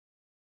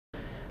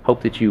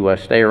hope that you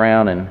stay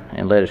around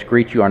and let us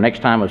greet you. Our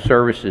next time of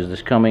service is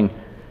this coming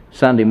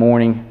Sunday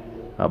morning,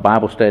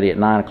 Bible study at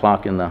 9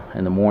 o'clock in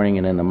the morning,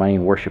 and then the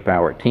main worship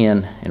hour at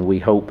 10, and we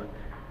hope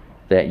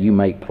that you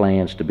make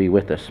plans to be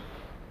with us.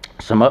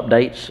 Some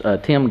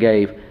updates. Tim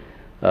gave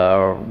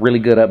really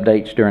good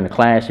updates during the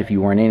class. If you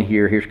weren't in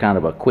here, here's kind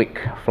of a quick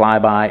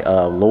flyby.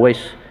 Lois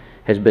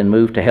has been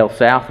moved to Health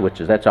South,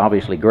 that's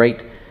obviously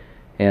great.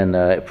 And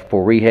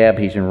for rehab,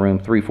 he's in room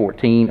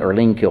 314.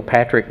 Erlene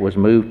Kilpatrick was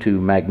moved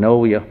to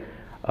Magnolia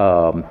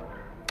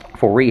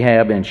for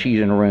rehab, and she's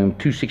in room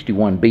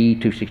 261B,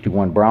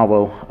 261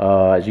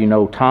 Bravo. As you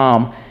know,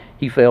 Tom,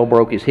 he fell,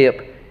 broke his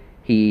hip.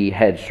 He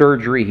had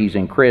surgery. He's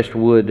in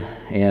Crestwood,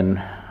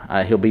 and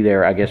he'll be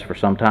there, I guess, for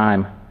some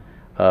time,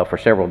 for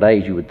several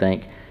days, you would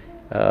think,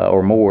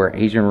 or more.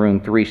 He's in room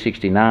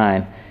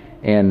 369.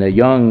 And the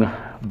young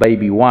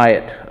baby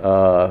Wyatt,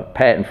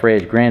 Pat and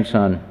Fred's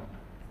grandson,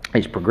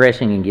 is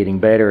progressing and getting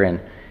better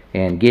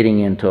and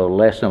getting into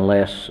less and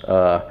less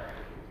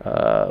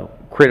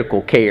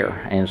critical care.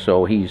 And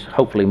so he's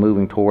hopefully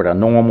moving toward a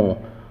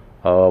normal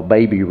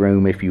baby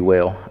room, if you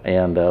will,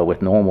 and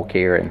with normal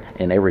care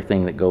and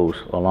everything that goes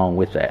along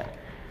with that.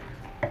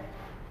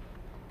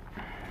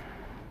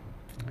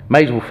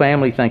 Maysville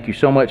family, thank you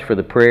so much for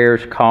the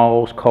prayers,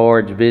 calls,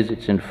 cards,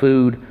 visits, and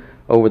food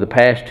over the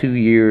past 2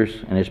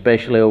 years, and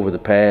especially over the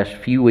past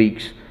few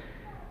weeks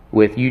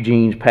with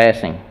Eugene's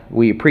passing.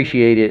 We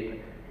appreciate it.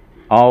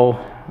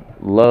 All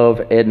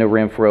love, Edna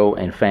Renfro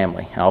and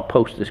family. I'll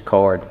post this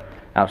card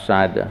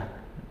outside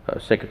the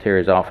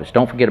secretary's office.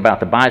 Don't forget about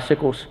the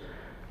bicycles.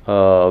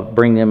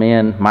 Bring them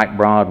in. Mike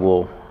Broad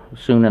will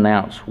soon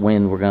announce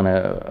when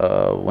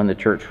when the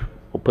church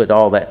will put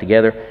all that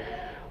together.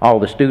 All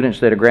the students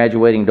that are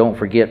graduating, don't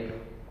forget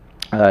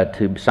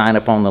to sign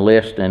up on the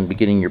list and be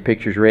getting your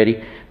pictures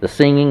ready. The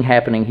singing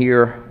happening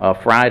here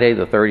Friday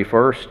the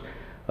 31st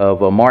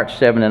of March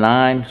 7 to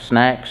 9,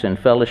 snacks and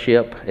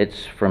fellowship.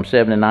 It's from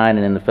 7 to 9,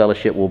 and then the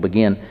fellowship will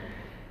begin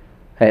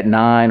at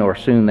 9 or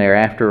soon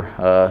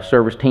thereafter.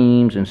 Service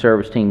teams and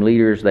service team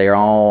leaders, they are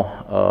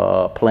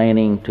all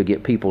planning to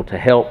get people to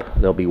help.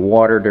 There'll be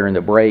water during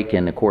the break,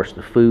 and of course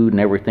the food and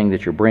everything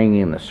that you're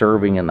bringing, and the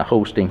serving and the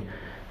hosting.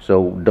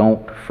 So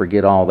don't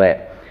forget all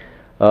that.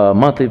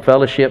 Monthly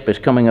fellowship is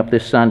coming up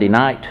this Sunday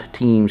night.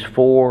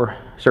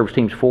 Service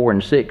teams 4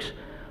 and 6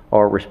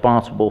 are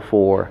responsible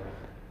for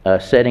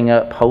setting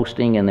up,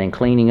 hosting, and then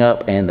cleaning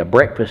up. And the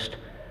breakfast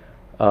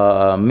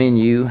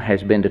menu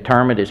has been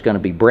determined. It's going to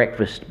be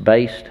breakfast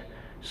based.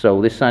 So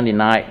this Sunday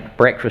night,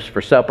 breakfast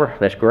for supper.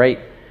 That's great.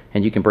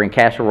 And you can bring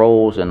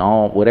casseroles and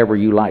whatever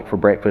you like for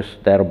breakfast.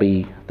 That'll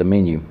be the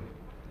menu.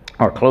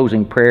 Our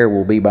closing prayer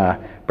will be by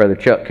Brother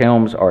Chuck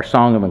Helms. Our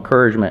song of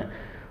encouragement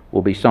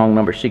will be song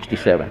number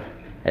 67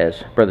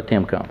 as Brother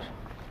Tim comes.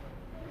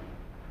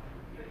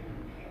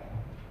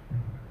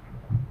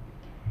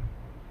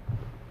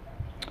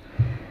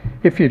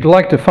 If you'd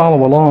like to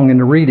follow along in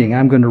the reading,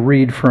 I'm going to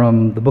read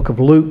from the book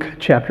of Luke,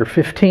 chapter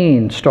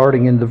 15,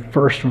 starting in the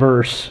first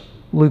verse,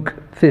 Luke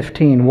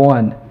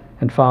 15:1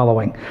 and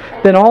following.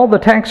 Then all the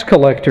tax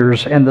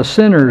collectors and the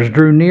sinners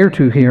drew near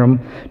to him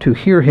to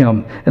hear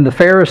him, and the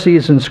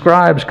Pharisees and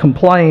scribes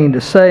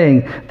complained,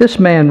 saying, "This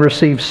man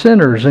receives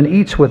sinners and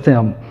eats with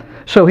them."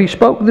 So he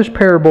spoke this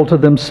parable to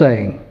them,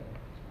 saying,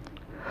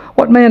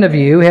 "What man of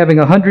you, having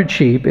 100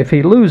 sheep, if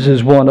he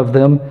loses one of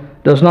them,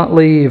 does not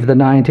leave the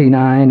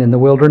 99 in the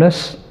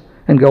wilderness,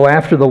 and go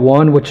after the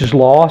one which is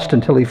lost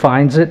until he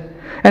finds it?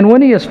 And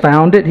when he has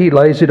found it, he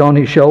lays it on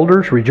his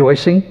shoulders,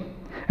 rejoicing.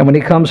 And when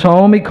he comes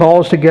home, he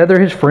calls together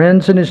his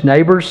friends and his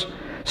neighbors,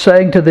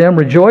 saying to them,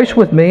 'Rejoice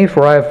with me,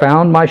 for I have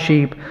found my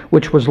sheep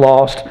which was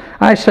lost.'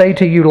 I say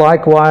to you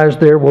likewise,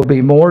 there will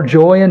be more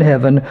joy in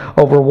heaven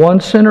over one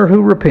sinner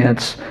who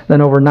repents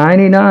than over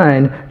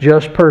 99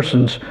 just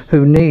persons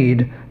who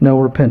need no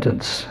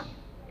repentance."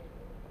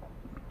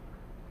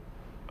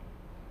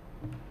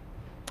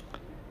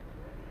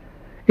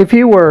 If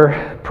you were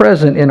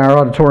present in our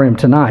auditorium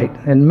tonight,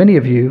 and many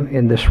of you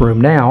in this room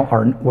now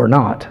were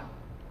not,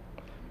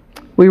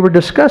 we were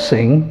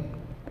discussing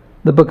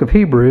the book of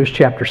Hebrews,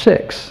 chapter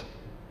 6.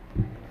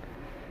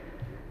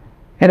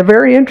 And a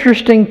very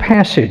interesting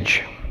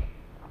passage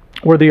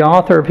where the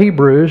author of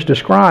Hebrews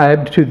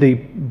described to the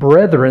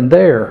brethren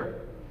there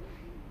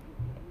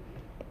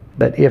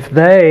that if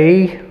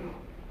they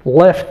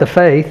left the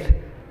faith,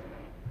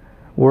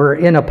 were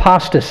in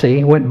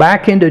apostasy, went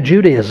back into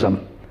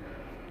Judaism,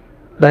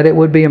 that it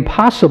would be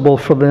impossible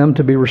for them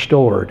to be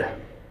restored.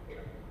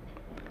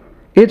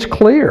 It's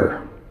clear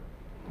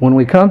when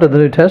we come to the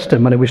New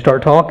Testament and we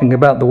start talking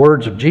about the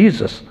words of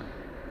Jesus,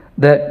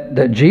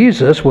 that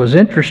Jesus was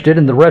interested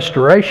in the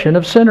restoration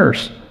of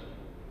sinners.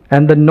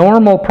 And the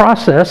normal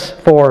process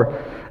for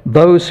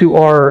those who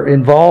are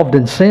involved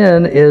in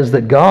sin is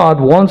that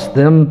God wants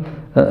them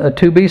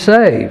to be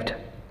saved.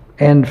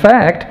 In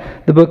fact,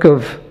 the book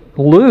of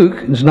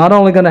Luke is not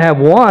only going to have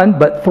one,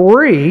 but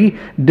 3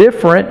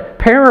 different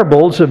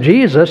parables of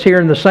Jesus here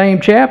in the same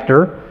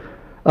chapter,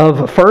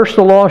 of first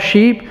the lost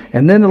sheep,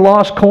 and then the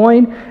lost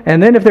coin,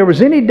 and then if there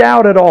was any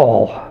doubt at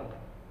all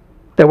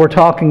that we're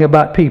talking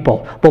about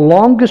people. The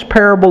longest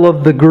parable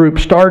of the group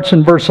starts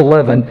in verse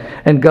 11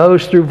 and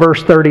goes through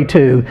verse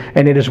 32,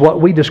 and it is what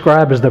we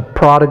describe as the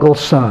prodigal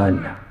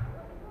son.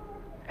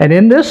 And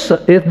in this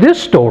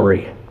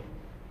story,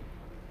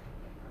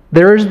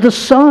 there is the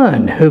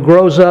son who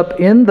grows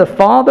up in the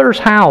father's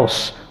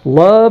house,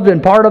 loved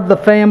and part of the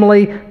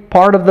family,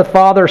 part of the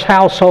father's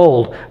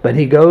household, but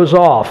he goes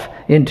off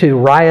into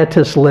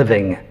riotous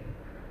living.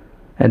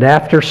 And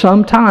after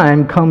some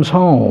time comes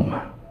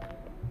home,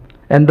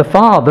 and the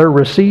father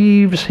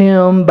receives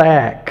him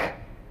back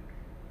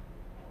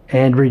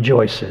and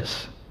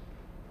rejoices.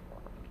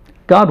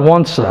 God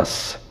wants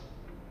us,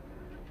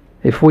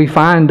 if we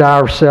find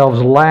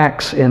ourselves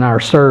lax in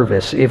our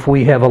service, if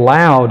we have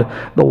allowed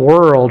the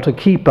world to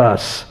keep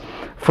us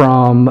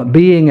from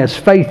being as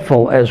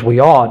faithful as we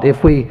ought,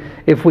 if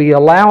we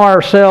allow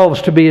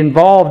ourselves to be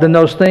involved in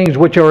those things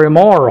which are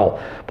immoral.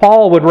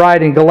 Paul would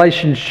write in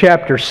Galatians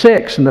chapter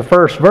 6 in the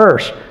first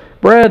verse,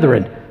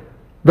 "Brethren,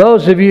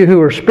 those of you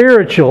who are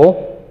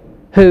spiritual,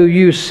 who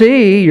you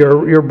see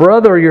your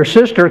brother or your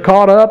sister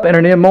caught up in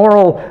an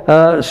immoral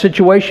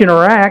situation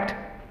or act,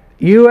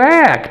 you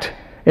act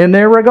in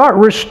their regard.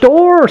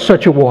 Restore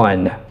such a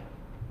one."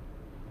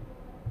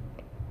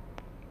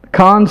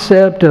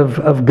 Concept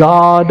of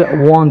God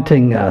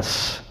wanting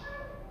us.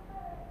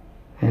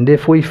 And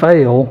if we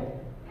fail,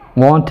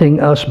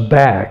 wanting us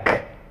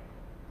back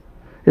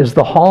is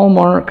the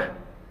hallmark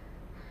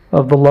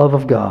of the love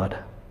of God.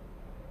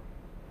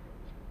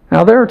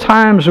 Now, there are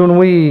times when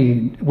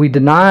we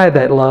deny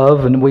that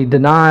love and we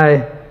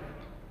deny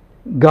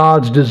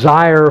God's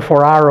desire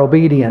for our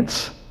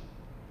obedience.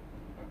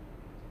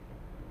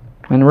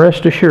 And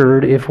rest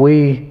assured, if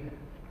we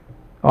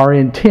are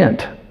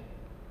intent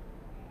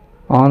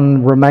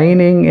on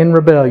remaining in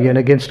rebellion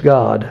against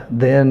God,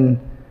 then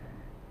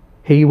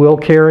He will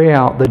carry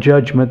out the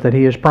judgment that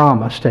He has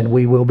promised, and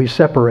we will be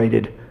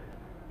separated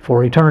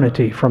for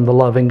eternity from the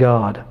loving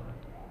God.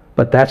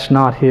 But that's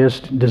not His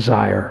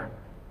desire.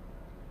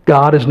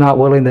 God is not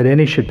willing that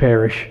any should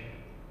perish,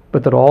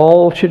 but that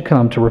all should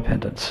come to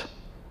repentance.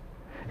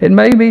 It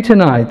may be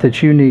tonight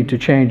that you need to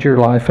change your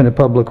life in a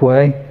public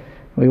way.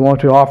 We want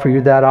to offer you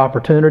that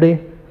opportunity,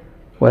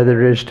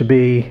 whether it is to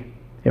be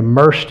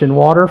immersed in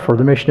water for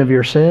the remission of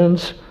your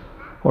sins,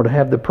 or to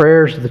have the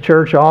prayers of the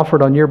church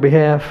offered on your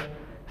behalf.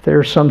 If there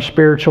is some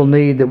spiritual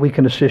need that we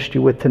can assist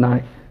you with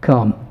tonight,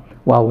 come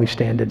while we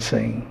stand and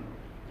sing.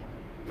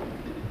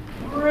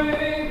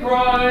 Bring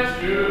Christ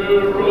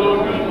to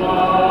broken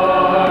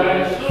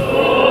lives,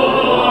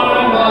 for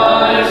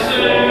my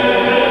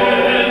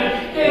sin,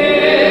 He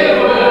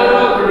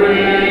will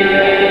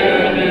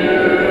create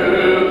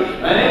anew,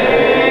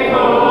 make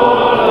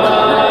whole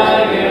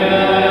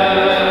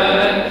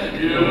again.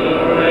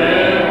 Your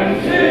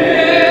empty,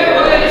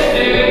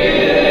 wasting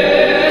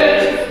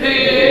years,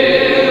 He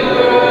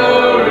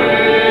will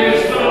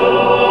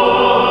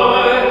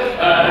restore,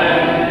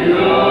 and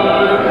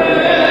your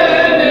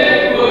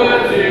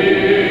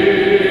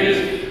iniquities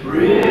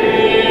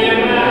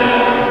remember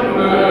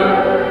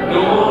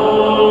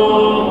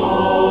no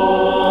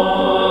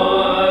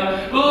more.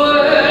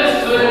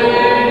 Blessed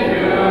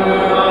Savior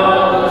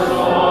of us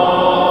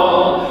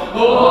all,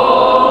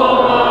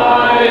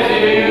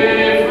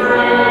 Almighty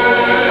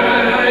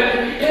friend,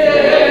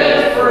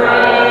 His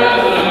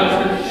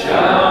presence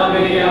shall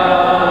be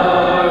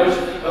ours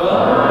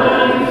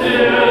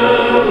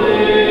until the end.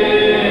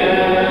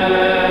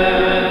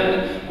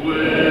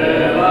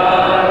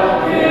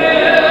 Without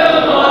Him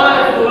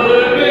life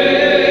would be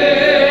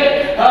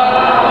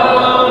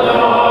how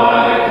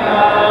dark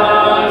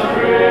and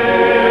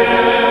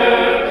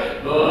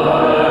drear,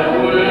 but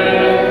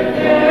with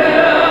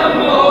Him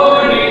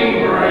morning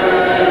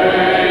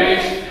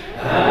breaks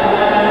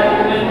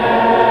and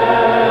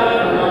heaven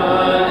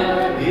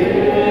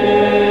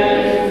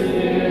is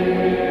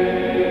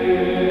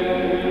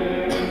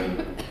near.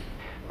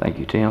 Thank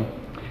you, Tim.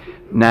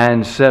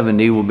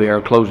 970 will be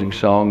our closing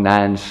song,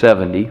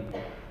 970.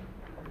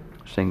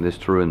 Sing this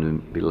through and then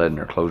be led in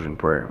our closing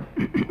prayer.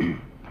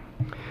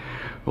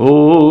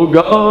 Oh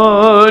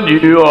God,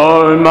 you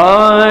are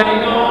my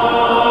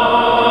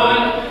God,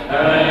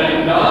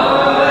 and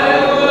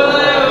I will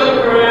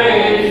ever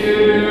praise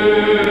you.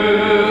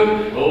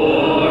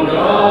 Oh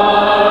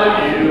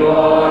God, you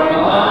are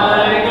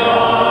my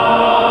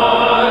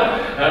God,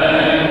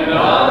 and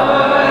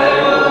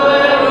I will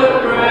ever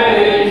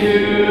praise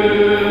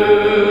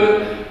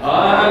you.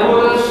 I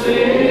will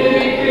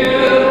seek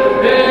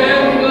you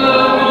in the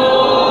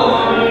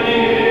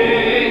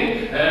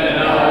morning, and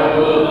I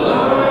will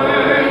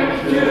learn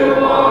to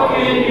walk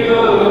in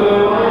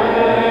your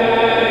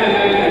way.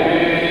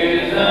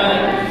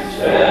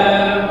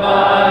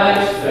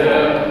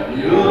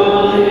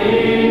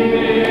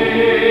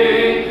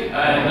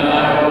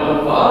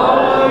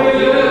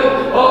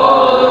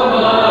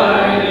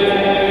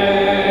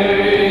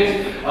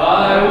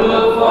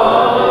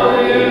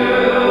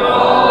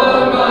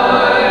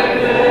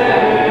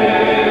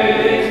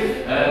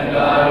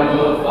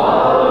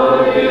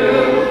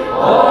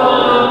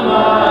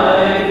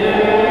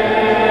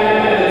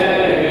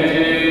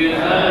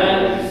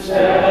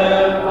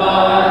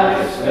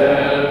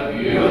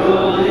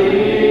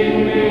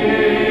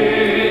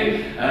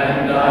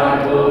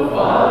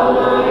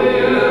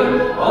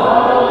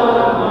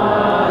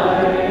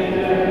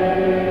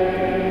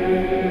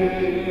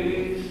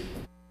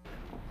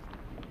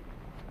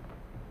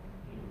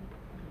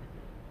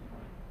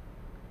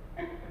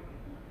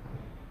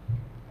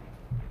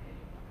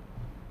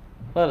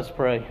 Let us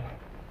pray.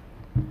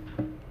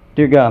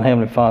 Dear God and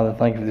Heavenly Father,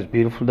 thank you for this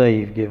beautiful day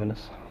you've given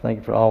us. Thank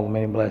you for all the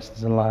many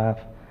blessings in life.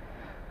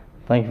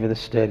 Thank you for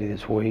this study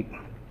this week,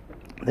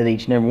 that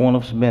each and every one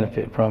of us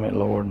benefit from it,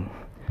 Lord.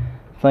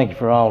 Thank you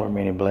for all our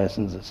many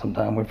blessings that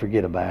sometimes we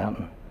forget about.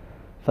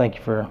 Thank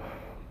you for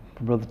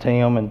Brother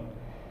Tim and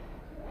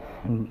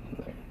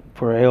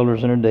for our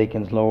elders and our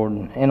deacons, Lord,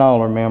 and all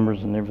our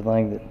members and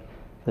everything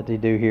that they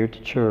do here at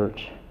the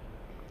church.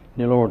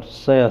 Dear Lord,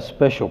 say a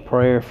special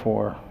prayer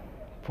for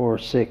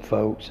sick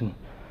folks and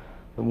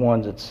the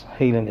ones that's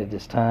healing at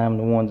this time,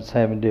 the ones that's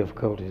having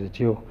difficulties, that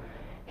you'll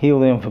heal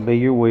them for be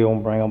your will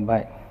and bring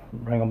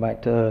them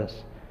back to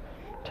us.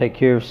 Take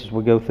care of us as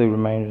we go through the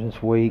remainder of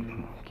this week.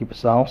 Keep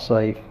us all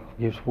safe.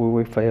 Give us where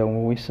we fail and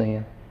where we sin.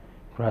 In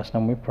Christ's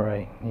name we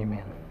pray.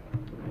 Amen.